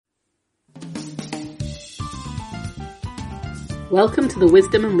Welcome to the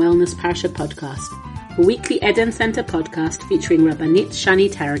Wisdom and Wellness Parsha podcast, a weekly Eden Center podcast featuring Rabbanit Shani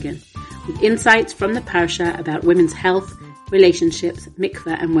Tarragon, with insights from the Parsha about women's health, relationships,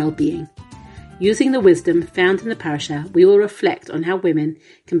 mikveh, and well-being. Using the wisdom found in the Parsha, we will reflect on how women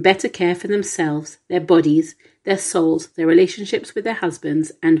can better care for themselves, their bodies, their souls, their relationships with their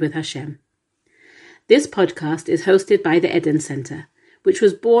husbands, and with Hashem. This podcast is hosted by the Eden Center, which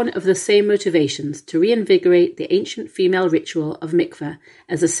was born of the same motivations to reinvigorate the ancient female ritual of mikveh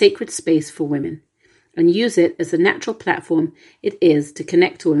as a sacred space for women, and use it as the natural platform it is to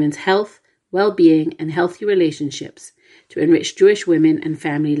connect to women's health, well-being, and healthy relationships to enrich Jewish women and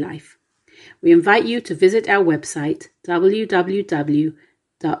family life. We invite you to visit our website,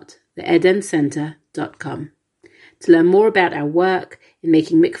 www.theedencenter.com, to learn more about our work in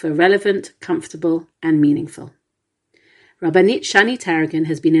making mikveh relevant, comfortable, and meaningful. Rabbanit Shani Tarragon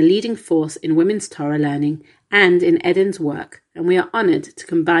has been a leading force in women's Torah learning and in Eden's work, and we are honored to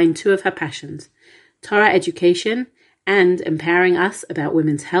combine two of her passions, Torah education and empowering us about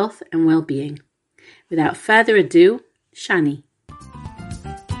women's health and well-being. Without further ado, Shani.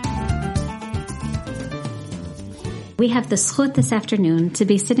 We have the zchut this afternoon to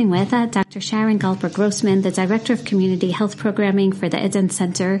be sitting with Dr. Sharon Galper Grossman, the Director of Community Health Programming for the Eden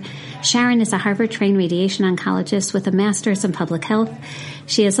Center. Sharon is a Harvard-trained radiation oncologist with a master's in public health.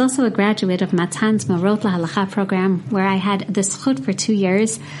 She is also a graduate of Matan's Morot LaHalacha program, where I had the zchut for 2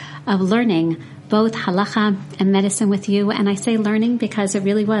 years of learning both halacha and medicine with you. And I say learning because it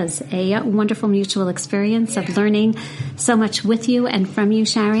really was a wonderful mutual experience of learning so much with you and from you,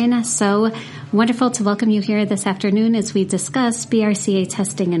 Sharon. So wonderful to welcome you here this afternoon as we discuss BRCA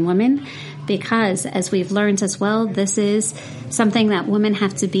testing in women, because as we've learned as well, this is something that women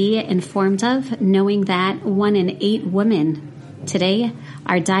have to be informed of, knowing that 1 in 8 women today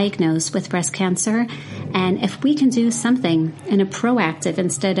are diagnosed with breast cancer. And if we can do something in a proactive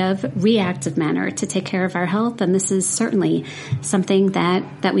instead of reactive manner to take care of our health, then this is certainly something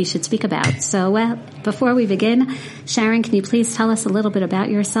that we should speak about. So before we begin, Sharon, can you please tell us a little bit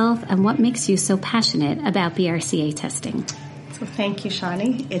about yourself and what makes you so passionate about BRCA testing? So thank you,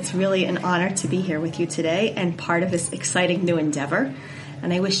 Shani. It's really an honor to be here with you today and part of this exciting new endeavor.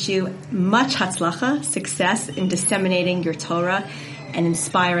 And I wish you much hatzlacha, success in disseminating your Torah and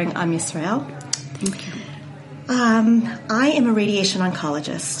inspiring Am Yisrael. Thank you. I am a radiation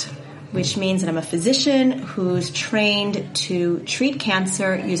oncologist, which means that I'm a physician who's trained to treat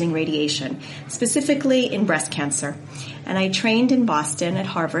cancer using radiation, specifically in breast cancer. And I trained in Boston at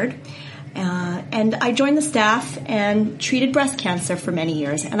Harvard, and I joined the staff and treated breast cancer for many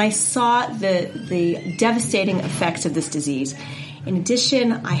years. And I saw the devastating effects of this disease. In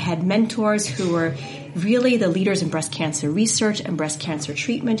addition, I had mentors who were really the leaders in breast cancer research and breast cancer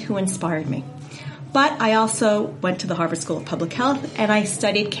treatment who inspired me. But I also went to the Harvard School of Public Health and I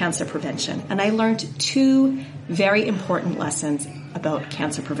studied cancer prevention. And I learned 2 very important lessons about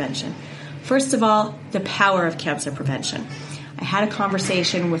cancer prevention. First of all, the power of cancer prevention. I had a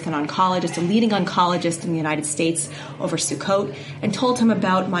conversation with an oncologist, a leading oncologist in the United States over Sukkot, and told him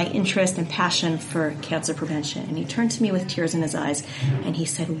about my interest and passion for cancer prevention. And he turned to me with tears in his eyes and he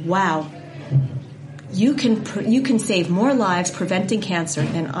said, "Wow, you can save more lives preventing cancer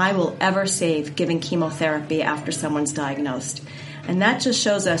than I will ever save giving chemotherapy after someone's diagnosed." And that just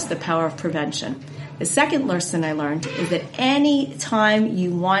shows us the power of prevention. The second lesson I learned is that any time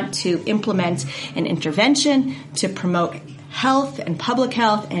you want to implement an intervention to promote health and public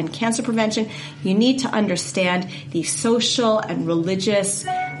health and cancer prevention, you need to understand the social and religious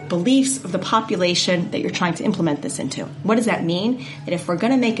beliefs of the population that you're trying to implement this into. What does that mean? That if we're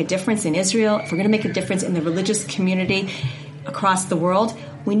going to make a difference in Israel, if we're going to make a difference in the religious community across the world,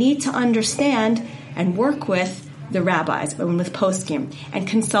 we need to understand and work with the rabbis and with poskim and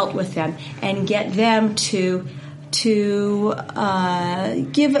consult with them and get them to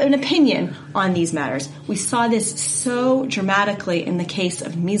give an opinion on these matters. We saw this so dramatically in the case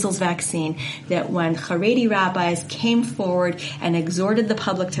of measles vaccine that when Haredi rabbis came forward and exhorted the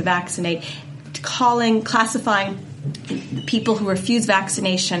public to vaccinate, classifying people who refuse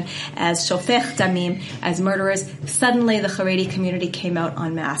vaccination as shofech damim, as murderers, suddenly the Haredi community came out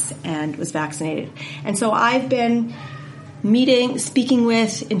en masse and was vaccinated. And so I've been speaking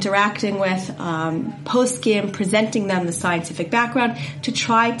with, interacting with poskim, presenting them the scientific background to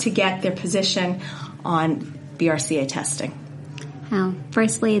try to get their position on BRCA testing. Well,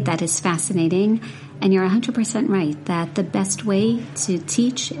 firstly, that is fascinating. And you're 100% right that the best way to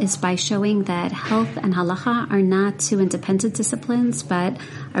teach is by showing that health and halacha are not 2 independent disciplines, but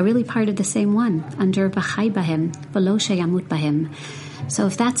are really part of the same one, under v'chai bahem, v'lo sheyamut bahem. So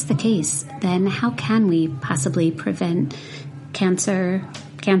if that's the case, then how can we possibly prevent cancer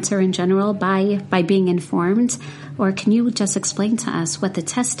in general by being informed? Or can you just explain to us what the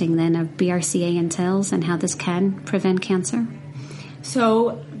testing then of BRCA entails and how this can prevent cancer?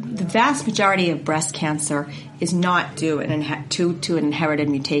 So the vast majority of breast cancer is not due to an inherited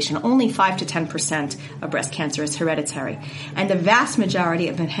mutation. Only 5 to 10% of breast cancer is hereditary. And the vast majority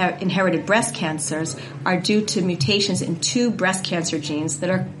of inherited breast cancers are due to mutations in 2 breast cancer genes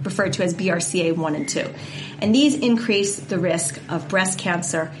that are referred to as BRCA1 and 2. And these increase the risk of breast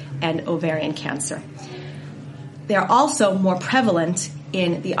cancer and ovarian cancer. They are also more prevalent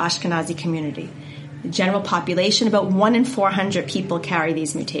in the Ashkenazi community. The general population, about 1 in 400 people carry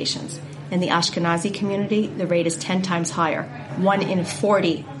these mutations. In the Ashkenazi community, the rate is 10 times higher. 1 in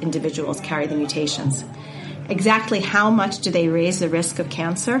 40 individuals carry the mutations. Exactly how much do they raise the risk of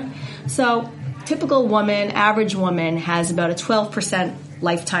cancer? So, typical woman, average woman, has about a 12%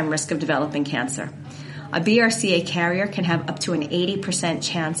 lifetime risk of developing cancer. A BRCA carrier can have up to an 80%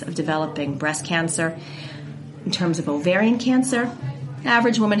 chance of developing breast cancer. In terms of ovarian cancer,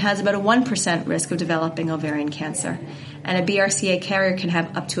 average woman has about a 1% risk of developing ovarian cancer, and a BRCA carrier can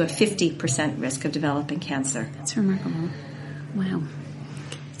have up to a 50% risk of developing cancer. That's remarkable. Wow.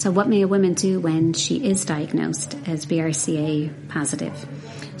 So what may a woman do when she is diagnosed as BRCA positive?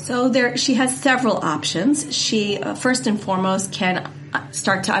 So she has several options. She, first and foremost, can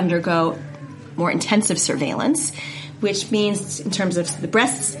start to undergo more intensive surveillance, which means in terms of the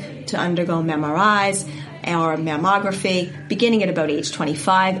breasts, to undergo MRIs, or mammography, beginning at about age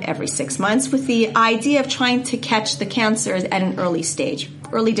 25 every 6 months, with the idea of trying to catch the cancers at an early stage,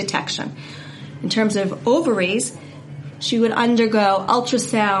 early detection. In terms of ovaries, she would undergo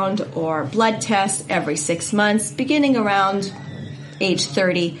ultrasound or blood tests every 6 months, beginning around age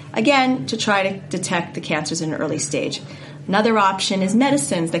 30, again, to try to detect the cancers in an early stage. Another option is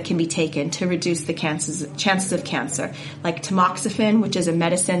medicines that can be taken to reduce the chances of cancer, like tamoxifen, which is a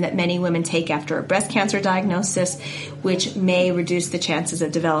medicine that many women take after a breast cancer diagnosis, which may reduce the chances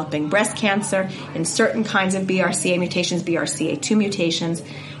of developing breast cancer in certain kinds of BRCA mutations, BRCA2 mutations,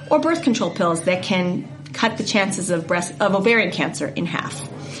 or birth control pills that can cut the chances of ovarian cancer in half.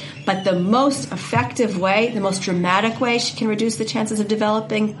 But the most effective way, the most dramatic way she can reduce the chances of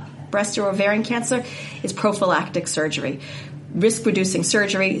developing breast or ovarian cancer is prophylactic surgery. Risk-reducing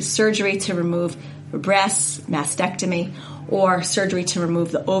surgery to remove the breasts, mastectomy, or surgery to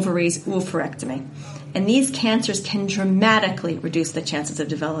remove the ovaries, oophorectomy. And these cancers can dramatically reduce the chances of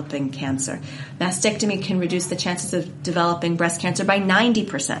developing cancer. Mastectomy can reduce the chances of developing breast cancer by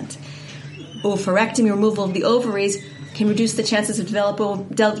 90%. Oophorectomy, removal of the ovaries, can reduce the chances of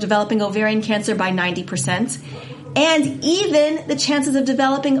developing ovarian cancer by 90%. And even the chances of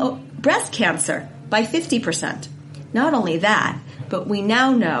developing breast cancer by 50%. Not only that, but we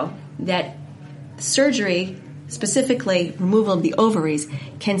now know that surgery, specifically removal of the ovaries,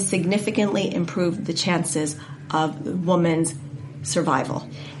 can significantly improve the chances of the woman's survival.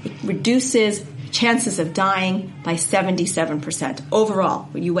 It reduces chances of dying by 77% overall.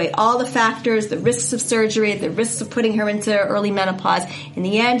 When you weigh all the factors, the risks of surgery, the risks of putting her into early menopause, in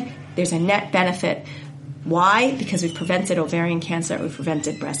the end, there's a net benefit. Why? Because we've prevented ovarian cancer, we've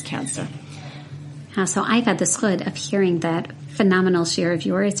prevented breast cancer. So I've had the schud of hearing that phenomenal share of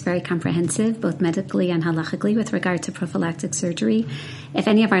yours, very comprehensive, both medically and halachically, with regard to prophylactic surgery. If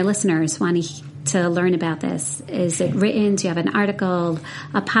any of our listeners want to learn about this, is it written? Do you have an article,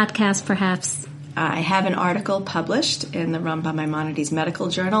 a podcast perhaps? I have an article published in the Rambam Maimonides Medical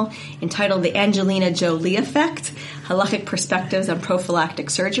Journal entitled The Angelina Jolie Effect, Halachic Perspectives on Prophylactic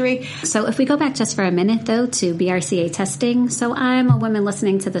Surgery. So if we go back just for a minute, though, to BRCA testing. So I'm a woman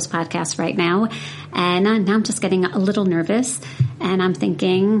listening to this podcast right now, and now I'm just getting a little nervous, and I'm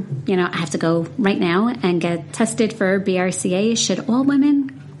thinking, I have to go right now and get tested for BRCA. Should all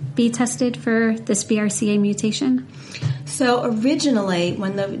women be tested for this BRCA mutation? So originally,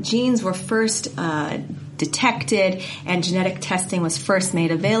 when the genes were first detected and genetic testing was first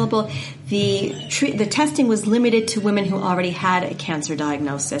made available, the testing was limited to women who already had a cancer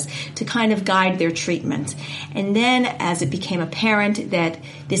diagnosis to kind of guide their treatment. And then as it became apparent that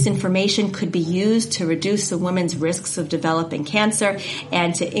this information could be used to reduce a woman's risks of developing cancer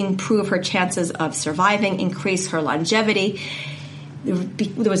and to improve her chances of surviving, increase her longevity,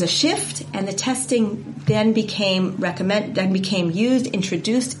 there was a shift, and the testing then became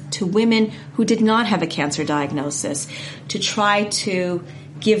introduced to women who did not have a cancer diagnosis to try to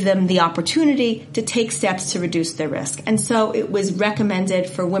give them the opportunity to take steps to reduce their risk. And so it was recommended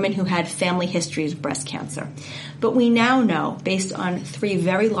for women who had family histories of breast cancer. But we now know, based on 3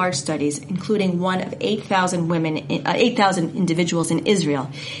 very large studies, including one of 8,000 individuals in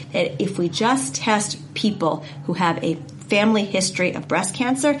Israel, that if we just test people who have a family history of breast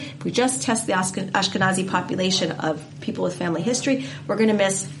cancer. If we just test the Ashkenazi population of people with family history, we're going to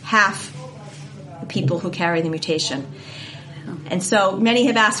miss half the people who carry the mutation. And so many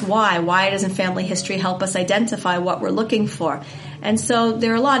have asked why. Why doesn't family history help us identify what we're looking for? And so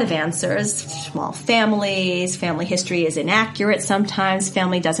there are a lot of answers. Small families, family history is inaccurate sometimes,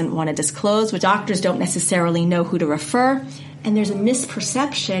 family doesn't want to disclose, but doctors don't necessarily know who to refer. And there's a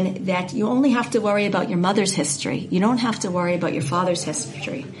misperception that you only have to worry about your mother's history. You don't have to worry about your father's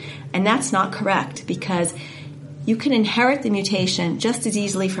history. And that's not correct, because you can inherit the mutation just as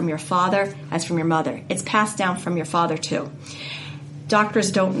easily from your father as from your mother. It's passed down from your father too.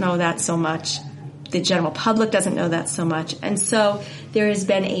 Doctors don't know that so much. The general public doesn't know that so much. And so there has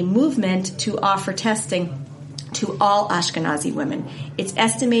been a movement to offer testing to all Ashkenazi women. It's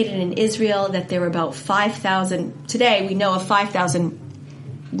estimated in Israel that there are about 5,000, today we know of 5,000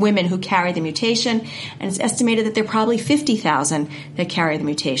 women who carry the mutation, and it's estimated that there are probably 50,000 that carry the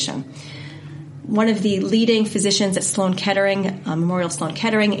mutation. One of the leading physicians at Sloan Kettering, Memorial Sloan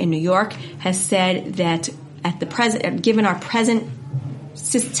Kettering in New York, has said that at the present, given our present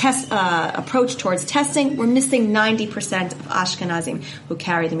approach towards testing, we're missing 90% of Ashkenazim who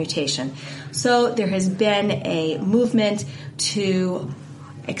carry the mutation. So there has been a movement to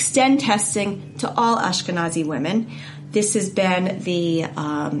extend testing to all Ashkenazi women. This has been the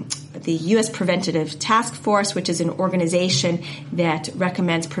U.S. Preventative Task Force, which is an organization that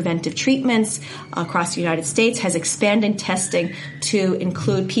recommends preventive treatments across the United States, has expanded testing to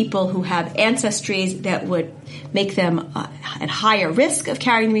include people who have ancestries that would make them at higher risk of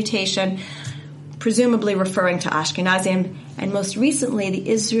carrying the mutation, presumably referring to Ashkenazim. And most recently, the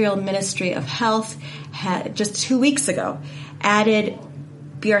Israel Ministry of Health had, just 2 weeks ago, added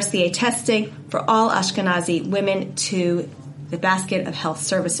BRCA testing for all Ashkenazi women to the basket of health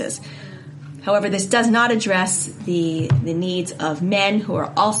services. However, this does not address the needs of men who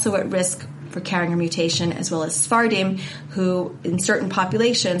are also at risk for carrying a mutation, as well as Sephardim, who in certain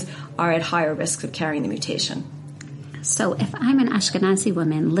populations are at higher risk of carrying the mutation. So if I'm an Ashkenazi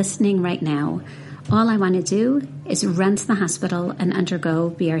woman listening right now, all I want to do is run to the hospital and undergo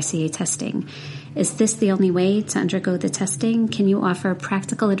BRCA testing. Is this the only way to undergo the testing? Can you offer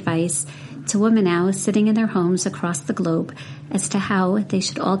practical advice to women now sitting in their homes across the globe as to how they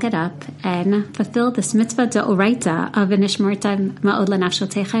should all get up and fulfill this mitzvah d'oraita of V'nishmartam ma'od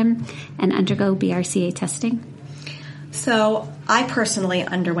lanafshotechem and undergo BRCA testing? So I personally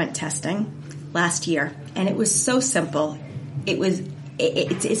underwent testing last year, and it was so simple.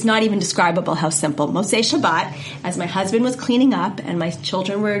 It's not even describable how simple. Motzei Shabbat, as my husband was cleaning up and my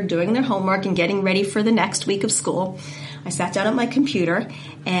children were doing their homework and getting ready for the next week of school, I sat down at my computer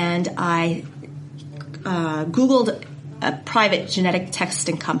and I Googled a private genetic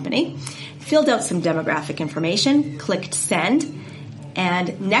testing company, filled out some demographic information, clicked send,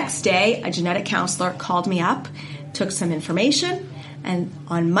 and next day a genetic counselor called me up, took some information, and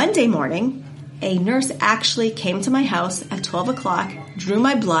on Monday morning, a nurse actually came to my house at 12 o'clock, drew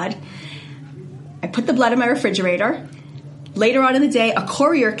my blood. I put the blood in my refrigerator. Later on in the day, a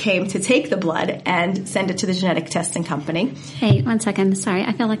courier came to take the blood and send it to the genetic testing company. Hey, 1 second. Sorry.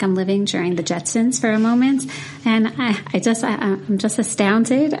 I feel like I'm living during the Jetsons for a moment. And I'm just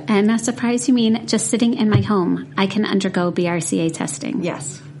astounded and surprised. You mean just sitting in my home, I can undergo BRCA testing?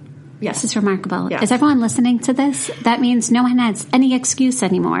 Yes. Yes. This is remarkable. Yes. Is everyone listening to this? That means no one has any excuse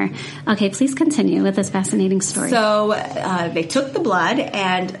anymore. Okay, please continue with this fascinating story. So they took the blood,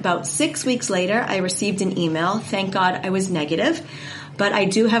 and about 6 weeks later, I received an email. Thank God I was negative. But I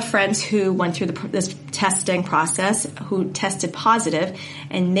do have friends who went through this testing process who tested positive,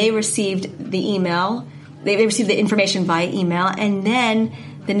 and they received the email. They received the information via email, and then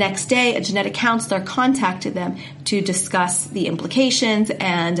the next day, a genetic counselor contacted them to discuss the implications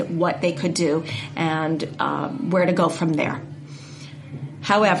and what they could do and where to go from there.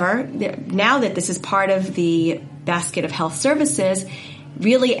 However, now that this is part of the basket of health services,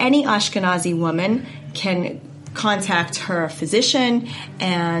 really any Ashkenazi woman can contact her physician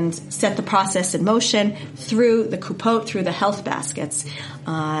and set the process in motion through the kupot, through the health baskets.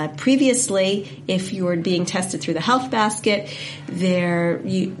 Previously, if you were being tested through the health basket,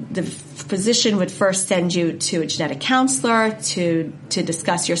 the physician would first send you to a genetic counselor to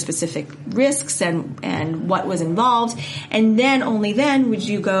discuss your specific risks and what was involved, and then only then would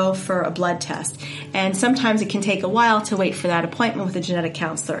you go for a blood test. And sometimes it can take a while to wait for that appointment with a genetic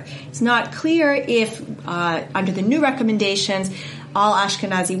counselor. It's not clear if under the new recommendations, all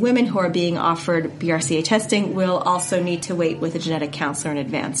Ashkenazi women who are being offered BRCA testing will also need to wait with a genetic counselor in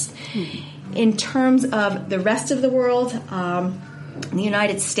advance. Mm-hmm. In terms of the rest of the world, In the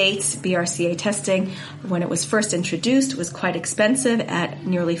United States, BRCA testing, when it was first introduced, was quite expensive at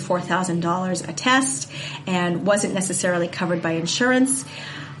nearly $4,000 a test and wasn't necessarily covered by insurance.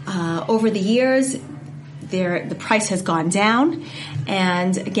 Over the years, the price has gone down.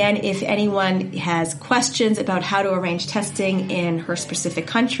 And again, if anyone has questions about how to arrange testing in her specific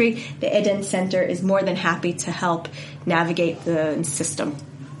country, the Eden Center is more than happy to help navigate the system.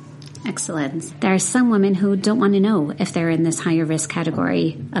 Excellent. There are some women who don't want to know if they're in this higher risk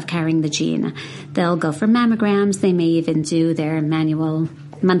category of carrying the gene. They'll go for mammograms. They may even do their manual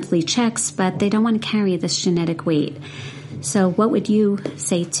monthly checks, but they don't want to carry this genetic weight. So what would you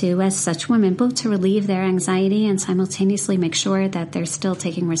say to as such women, both to relieve their anxiety and simultaneously make sure that they're still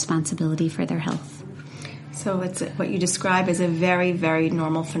taking responsibility for their health? So it's what you describe as a very, very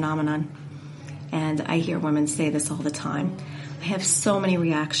normal phenomenon. And I hear women say this all the time. I have so many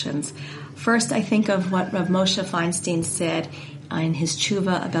reactions. First, I think of what Rav Moshe Feinstein said in his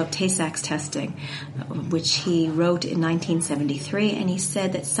tshuva about Tay-Sachs testing, which he wrote in 1973, and he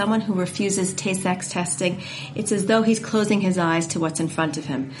said that someone who refuses Tay-Sachs testing, it's as though he's closing his eyes to what's in front of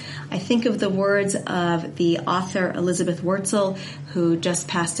him. I think of the words of the author Elizabeth Wurtzel, who just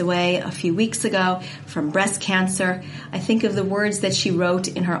passed away a few weeks ago from breast cancer. I think of the words that she wrote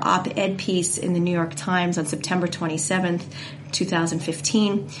in her op-ed piece in the New York Times on September 27th,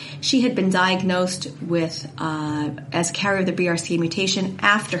 2015. She had been diagnosed with as carrier of the BRCA mutation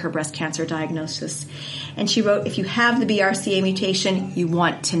after her breast cancer diagnosis. And she wrote, if you have the BRCA mutation, you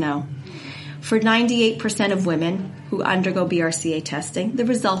want to know. For 98% of women who undergo BRCA testing, the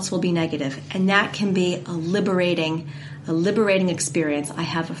results will be negative. And that can be a liberating experience. I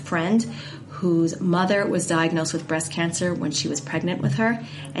have a friend whose mother was diagnosed with breast cancer when she was pregnant with her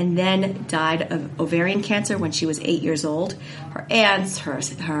and then died of ovarian cancer when she was 8 years old. Her aunts,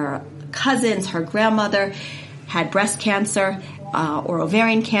 her cousins, her grandmother had breast cancer or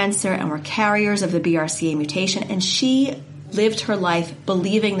ovarian cancer and were carriers of the BRCA mutation, and she lived her life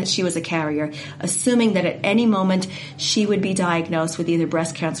believing that she was a carrier, assuming that at any moment she would be diagnosed with either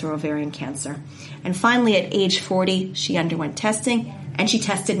breast cancer or ovarian cancer. And finally, at age 40, she underwent testing, and she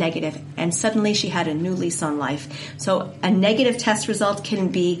tested negative, and suddenly she had a new lease on life. So a negative test result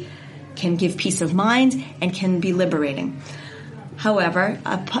can give peace of mind and can be liberating. However,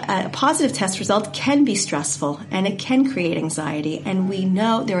 a positive test result can be stressful and it can create anxiety. And we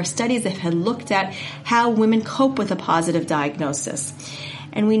know there are studies that have looked at how women cope with a positive diagnosis.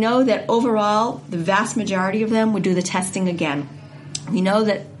 And we know that overall, the vast majority of them would do the testing again. We know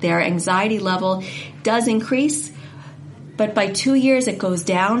that their anxiety level does increase, but by 2 years it goes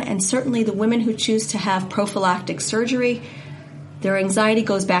down. And certainly the women who choose to have prophylactic surgery, their anxiety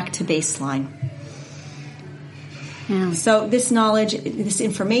goes back to baseline. Yeah. So this knowledge, this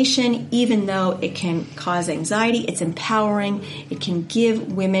information, even though it can cause anxiety, it's empowering. It can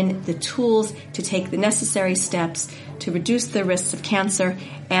give women the tools to take the necessary steps to reduce their risks of cancer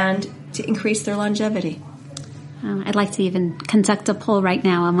and to increase their longevity. I'd like to even conduct a poll right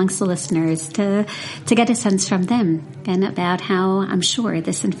now amongst the listeners to get a sense from them and about how I'm sure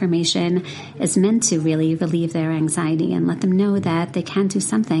this information is meant to really relieve their anxiety and let them know that they can do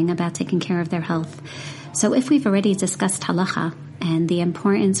something about taking care of their health. So if we've already discussed halacha and the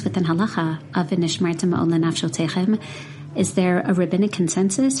importance within halacha of v'nishmartem ma'od lenafshotechem, is there a rabbinic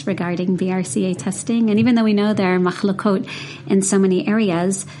consensus regarding BRCA testing? And even though we know there are machlokot in so many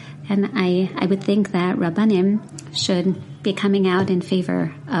areas, and I would think that Rabbanim should be coming out in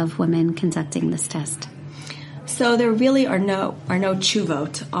favor of women conducting this test. So there really are no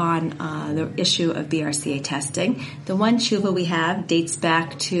tshuvot on the issue of BRCA testing. The one tshuva we have dates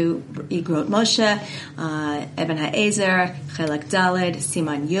back to Igrot Moshe, Eben Ha'ezer, Chelek Daled,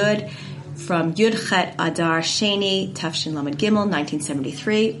 Siman Yud, from Yud Chet Adar Sheni, Tafshin Lamed Gimel,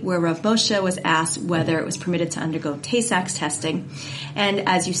 1973, where Rav Moshe was asked whether it was permitted to undergo Tay-Sachs testing. And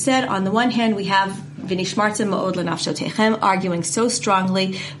as you said, on the one hand, we have V'nishmartem ma'od lenafshotechem arguing so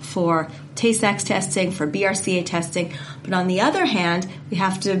strongly for Tay-Sachs testing, for BRCA testing. But on the other hand, we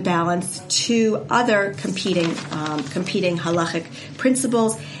have to balance two other competing halachic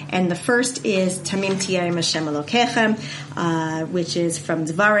principles. And the first is Tamim tiyayim Hashem Elokechem, which is from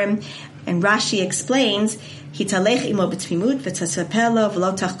Dvarim. And Rashi explains, Hitalech imo b'tmimut v'tasapelo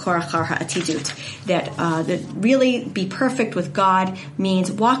v'lo tachkor achar ha'atidut. That really be perfect with God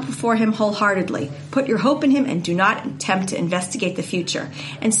means walk before Him wholeheartedly. Put your hope in Him and do not attempt to investigate the future.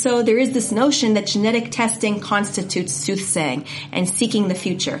 And so there is this notion that genetic testing constitutes soothsaying and seeking the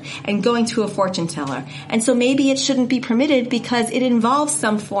future and going to a fortune teller. And so maybe it shouldn't be permitted because it involves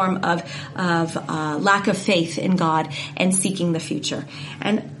some form of lack of faith in God and seeking the future.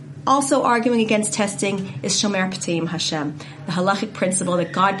 And Also arguing against testing is Shomer P'tiyim Hashem, the halachic principle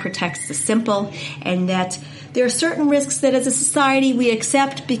that God protects the simple, and that there are certain risks that as a society we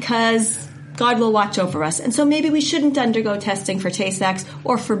accept because God will watch over us. And so maybe we shouldn't undergo testing for Tay-Sachs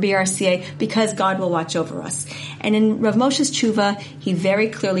or for BRCA because God will watch over us. And in Rav Moshe's tshuva, he very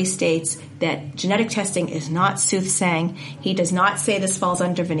clearly states that genetic testing is not soothsaying. He does not say this falls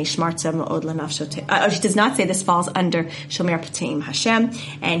under V'nishmarta Me'od L'Nafsho. He does not say this falls under Shomer P'tiyim Hashem.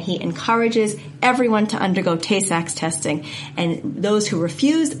 And he encourages everyone to undergo Tay-Sachs testing. And those who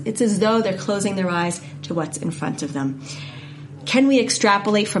refuse, it's as though they're closing their eyes to what's in front of them. Can we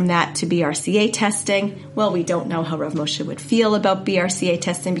extrapolate from that to BRCA testing? Well, we don't know how Rav Moshe would feel about BRCA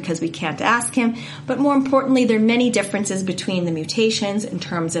testing because we can't ask him. But more importantly, there are many differences between the mutations in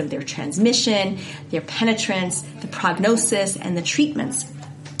terms of their transmission, their penetrance, the prognosis, and the treatments.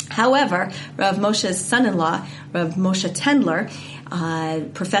 However, Rav Moshe's son-in-law, Rav Moshe Tendler,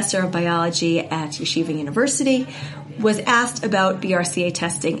 professor of biology at Yeshiva University, was asked about BRCA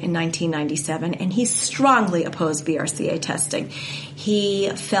testing in 1997, and he strongly opposed BRCA testing. He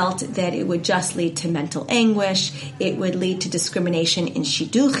felt that it would just lead to mental anguish, it would lead to discrimination in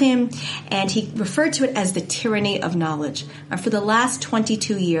shidduchim, and he referred to it as the tyranny of knowledge. And for the last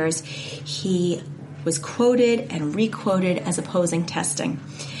 22 years, he was quoted and requoted as opposing testing.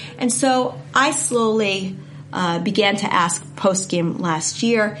 And so I slowly began to ask post-game last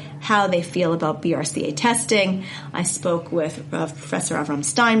year how they feel about BRCA testing. I spoke with Professor Avram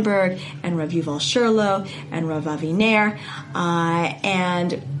Steinberg and Rav Yuval Sherlow and Rav Avi Ner,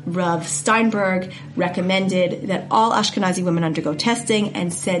 and Rav Steinberg recommended that all Ashkenazi women undergo testing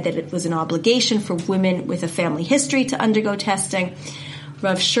and said that it was an obligation for women with a family history to undergo testing.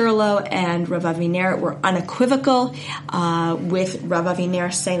 Rav Sherlow and Rav Avi Ner were unequivocal, with Rav Avi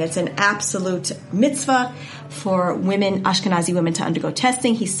Ner saying it's an absolute mitzvah for women, Ashkenazi women, to undergo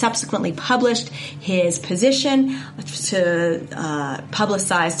testing. He subsequently published his position to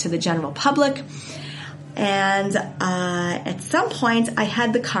publicize to the general public. And at some point, I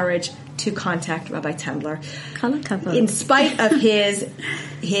had the courage to contact Rabbi Tendler, in spite of his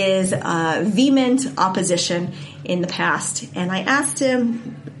vehement opposition in the past. And I asked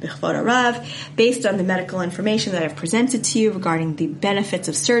him, B'chvod Harav, based on the medical information that I've presented to you regarding the benefits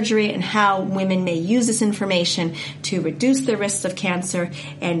of surgery and how women may use this information to reduce their risks of cancer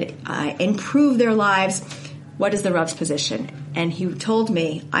and improve their lives, what is the Rav's position? And he told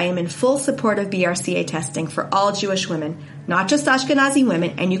me, I am in full support of BRCA testing for all Jewish women, not just Ashkenazi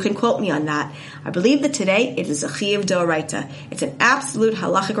women, and you can quote me on that. I believe that today it is a chiyuv d'oraita. It's an absolute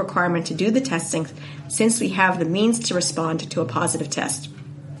halachic requirement to do the testing since we have the means to respond to a positive test.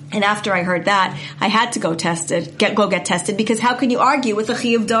 And after I heard that, I had to go get tested, because how can you argue with a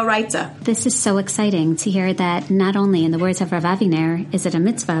chiyuv d'oraita? This is so exciting to hear that not only in the words of Rav Avi Ner is it a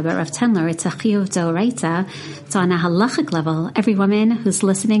mitzvah, but Rav Tendler, it's a chiyuv d'oraita. So on a halachic level, every woman who's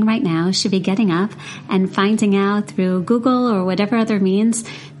listening right now should be getting up and finding out through Google or whatever other means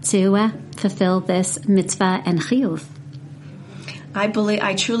to fulfill this mitzvah and chiyuv.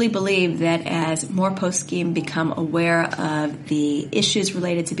 I truly believe that as more poskim become aware of the issues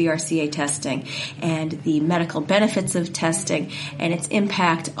related to BRCA testing and the medical benefits of testing and its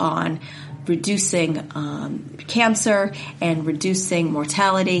impact on reducing cancer and reducing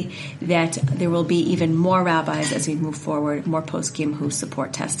mortality, that there will be even more rabbis as we move forward, more poskim who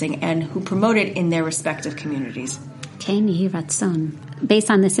support testing and who promote it in their respective communities. Based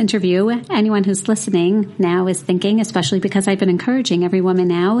on this interview, anyone who's listening now is thinking, especially because I've been encouraging every woman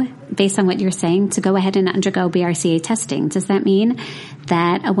now, based on what you're saying, to go ahead and undergo BRCA testing. Does that mean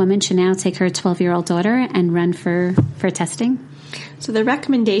that a woman should now take her 12-year-old daughter and run for testing? So the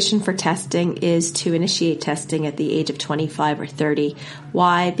recommendation for testing is to initiate testing at the age of 25 or 30.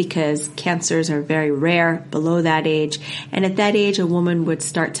 Why? Because cancers are very rare below that age. And at that age, a woman would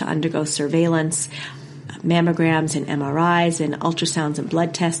start to undergo surveillance, mammograms and MRIs and ultrasounds and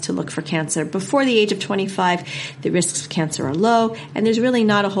blood tests to look for cancer. Before the age of 25, the risks of cancer are low, and there's really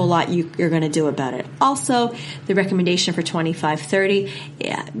not a whole lot you're going to do about it. Also, the recommendation for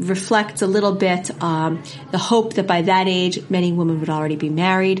 25-30 reflects a little bit the hope that by that age, many women would already be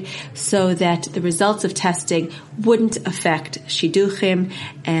married, so that the results of testing wouldn't affect shidduchim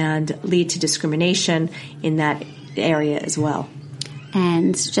and lead to discrimination in that area as well.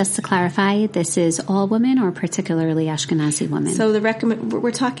 And just to clarify, this is all women or particularly Ashkenazi women? So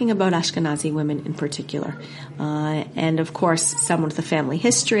we're talking about Ashkenazi women in particular. And of course, someone with a family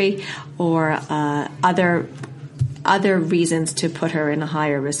history or other other reasons to put her in a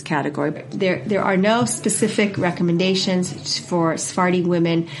higher risk category. There are no specific recommendations for Sephardi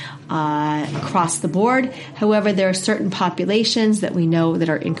women across the board. However, there are certain populations that we know that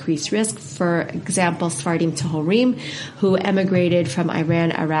are increased risk. For example, Sephardim Tahorim, who emigrated from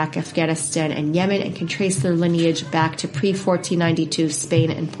Iran, Iraq, Afghanistan, and Yemen, and can trace their lineage back to pre-1492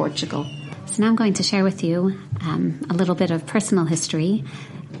 Spain and Portugal. So now I'm going to share with you a little bit of personal history.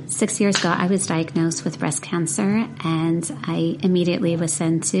 6 years ago, I was diagnosed with breast cancer, and I immediately was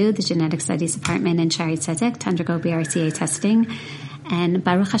sent to the Genetic Studies Department in Shari Tzedek to undergo BRCA testing. And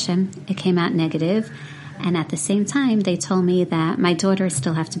Baruch Hashem, it came out negative. And at the same time, they told me that my daughters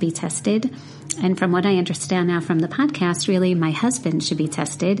still have to be tested. And from what I understand now from the podcast, really my husband should be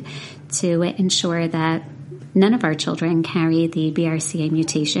tested to ensure that none of our children carry the BRCA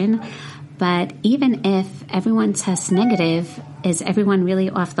mutation. But even if everyone tests negative, is everyone really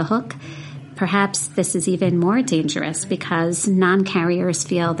off the hook? Perhaps this is even more dangerous because non-carriers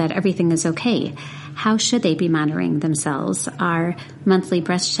feel that everything is okay. How should they be monitoring themselves? Are monthly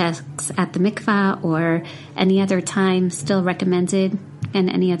breast checks at the mikvah or any other time still recommended, and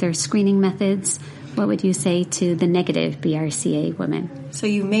any other screening methods? What would you say to the negative BRCA women? So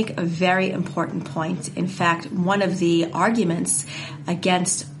you make a very important point. In fact, one of the arguments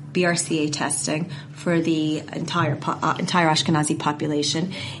against BRCA testing for the entire Ashkenazi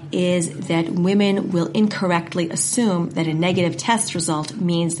population is that women will incorrectly assume that a negative test result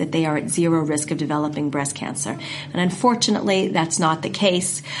means that they are at zero risk of developing breast cancer. And unfortunately, that's not the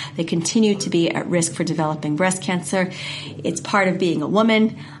case. They continue to be at risk for developing breast cancer. It's part of being a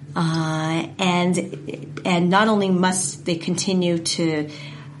woman, and not only must they need to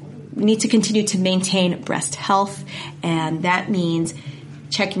continue to maintain breast health, and that means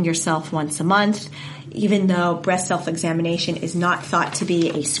checking yourself once a month. Even though breast self-examination is not thought to be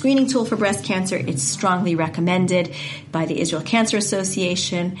a screening tool for breast cancer, it's strongly recommended by the Israel Cancer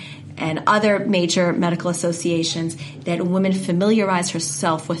Association and other major medical associations that a woman familiarize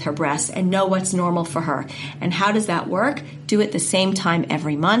herself with her breasts and know what's normal for her. And how does that work? Do it the same time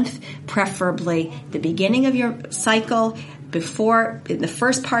every month, preferably the beginning of your cycle, in the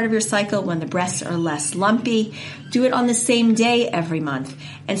first part of your cycle when the breasts are less lumpy. Do it on the same day every month.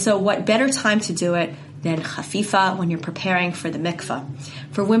 And so what better time to do it than chafifa, when you're preparing for the mikveh.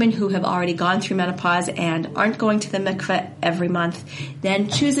 For women who have already gone through menopause and aren't going to the mikveh every month, then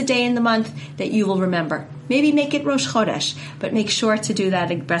choose a day in the month that you will remember. Maybe make it Rosh Chodesh, but make sure to do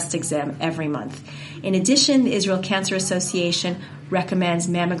that breast exam every month. In addition, the Israel Cancer Association recommends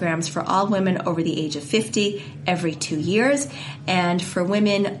mammograms for all women over the age of 50 every 2 years, and for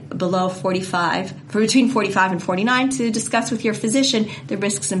women below 45, for between 45 and 49, to discuss with your physician the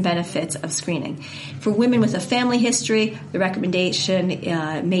risks and benefits of screening. For women with a family history, the recommendation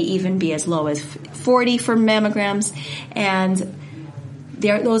may even be as low as 40 for mammograms, and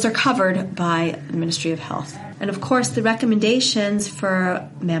those are covered by the Ministry of Health. And of course, the recommendations for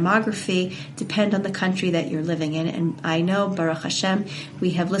mammography depend on the country that you're living in. And I know, Baruch Hashem,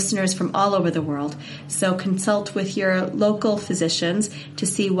 we have listeners from all over the world. So consult with your local physicians to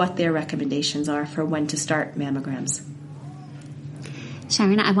see what their recommendations are for when to start mammograms.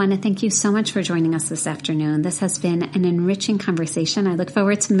 Sharon, I want to thank you so much for joining us this afternoon. This has been an enriching conversation. I look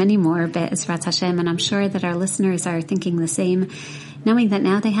forward to many more, Be'ezrat Hashem, and I'm sure that our listeners are thinking the same, knowing that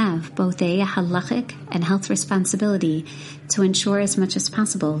now they have both a halachic and health responsibility to ensure as much as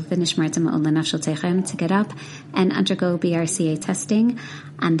possible to get up and undergo BRCA testing.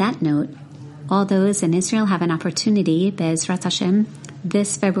 On that note, all those in Israel have an opportunity, Be'ezrat Hashem,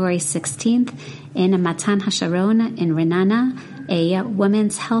 this February 16th in Matan HaSharon in Renana, a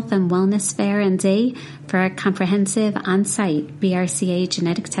women's health and wellness fair and day for a comprehensive on-site BRCA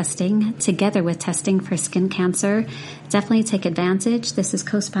genetic testing together with testing for skin cancer. Definitely take advantage. This is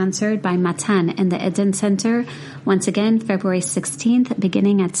co-sponsored by Matan and the Eden Center. Once again, February 16th,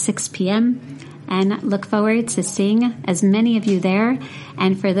 beginning at 6 p.m. And look forward to seeing as many of you there.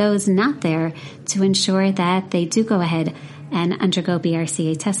 And for those not there, to ensure that they do go ahead and undergo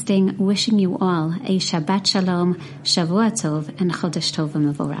BRCA testing. Wishing you all a Shabbat Shalom, Shavua Tov, and Chodesh Tov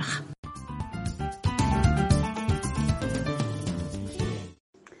Mevorach.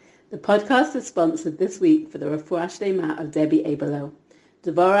 The podcast is sponsored this week for the Refuah Shlema of Debbie Abelo,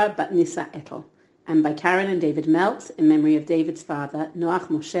 Devorah Bat Nisa Etel, and by Karen and David Meltz in memory of David's father, Noach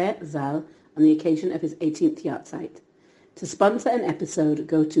Moshe Zal, on the occasion of his 18th yahrzeit. To sponsor an episode,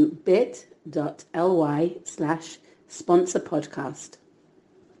 go to bit.ly/sponsor podcast.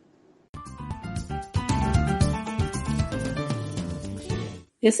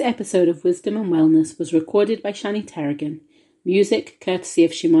 This episode of Wisdom and Wellness was recorded by Shani Tarragon, music courtesy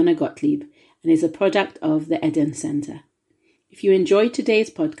of Shimona Gottlieb, and is a product of the Eden Center. If you enjoyed today's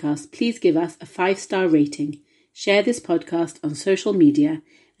podcast, please give us a 5-star rating, share this podcast on social media,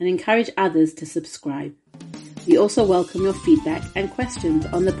 and encourage others to subscribe. We also welcome your feedback and questions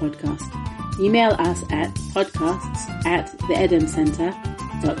on the podcast. Email us at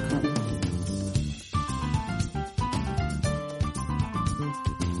podcasts@theedencenter.com.